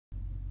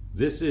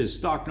This is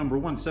stock number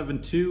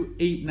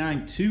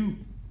 172892.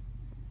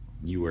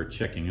 You are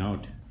checking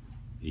out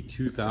a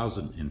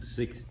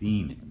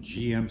 2016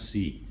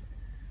 GMC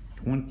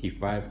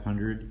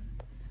 2500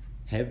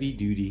 heavy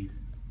duty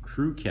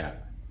crew cab.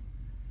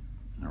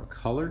 Our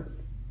color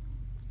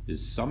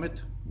is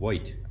Summit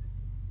White.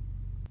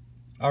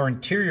 Our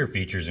interior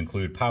features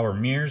include power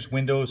mirrors,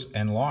 windows,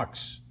 and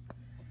locks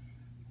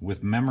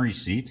with memory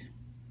seat,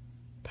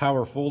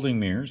 power folding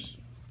mirrors,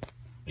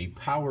 a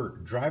power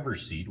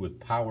driver's seat with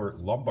power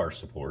lumbar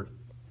support.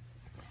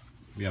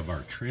 We have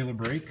our trailer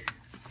brake,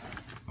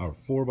 our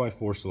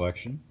 4x4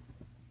 selection,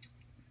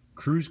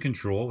 cruise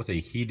control with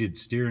a heated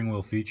steering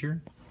wheel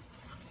feature.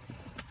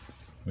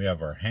 We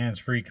have our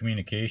hands-free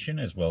communication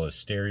as well as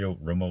stereo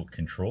remote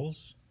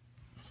controls.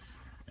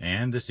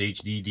 And this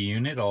HDD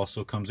unit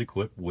also comes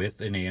equipped with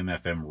an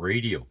AM/FM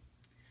radio.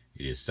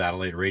 It is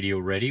satellite radio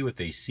ready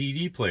with a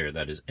CD player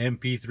that is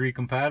MP3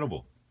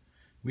 compatible.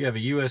 We have a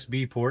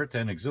USB port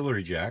and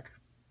auxiliary jack.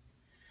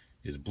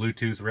 It is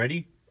Bluetooth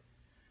ready.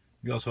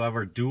 We also have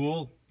our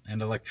dual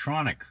and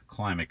electronic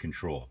climate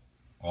control,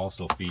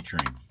 also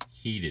featuring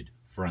heated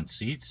front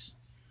seats.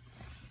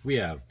 We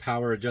have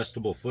power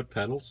adjustable foot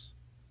pedals,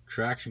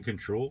 traction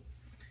control,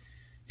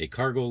 a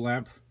cargo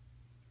lamp,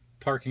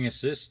 parking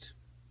assist,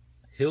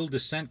 hill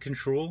descent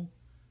control,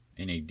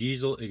 and a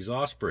diesel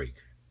exhaust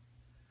brake.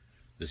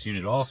 This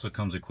unit also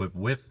comes equipped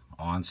with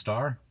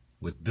OnStar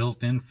with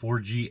built-in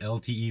 4G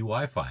LTE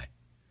Wi-Fi,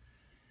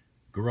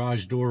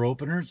 garage door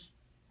openers,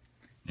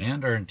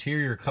 and our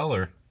interior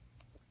color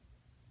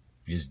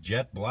is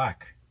jet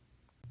black.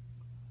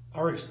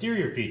 Our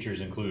exterior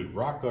features include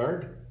rock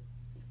guard,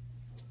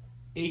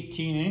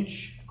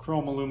 18-inch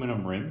chrome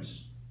aluminum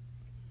rims.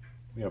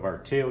 We have our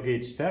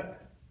tailgate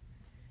step,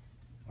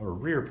 our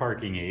rear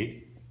parking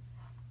aid,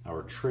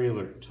 our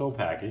trailer tow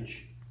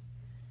package,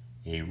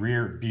 a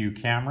rear view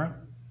camera,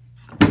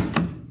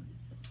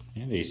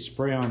 and a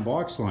spray-on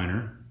box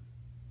liner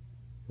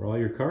for all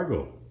your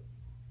cargo.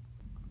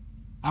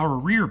 Our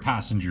rear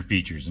passenger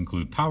features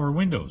include power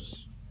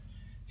windows,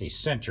 a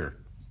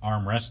center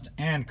armrest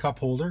and cup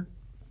holder,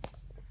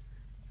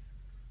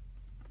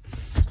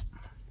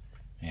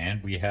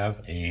 and we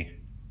have a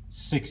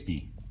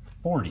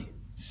 60/40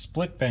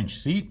 split bench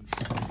seat,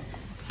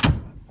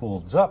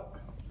 folds up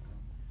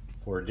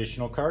for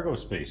additional cargo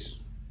space.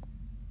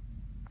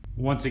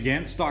 Once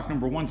again, stock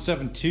number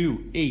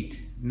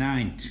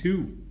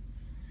 172892.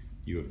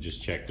 You have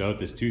just checked out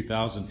this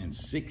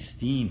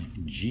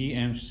 2016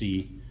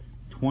 GMC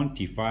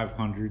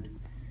 2500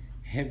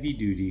 heavy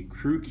duty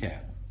crew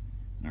cab,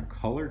 and our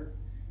color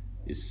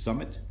is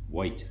Summit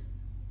White.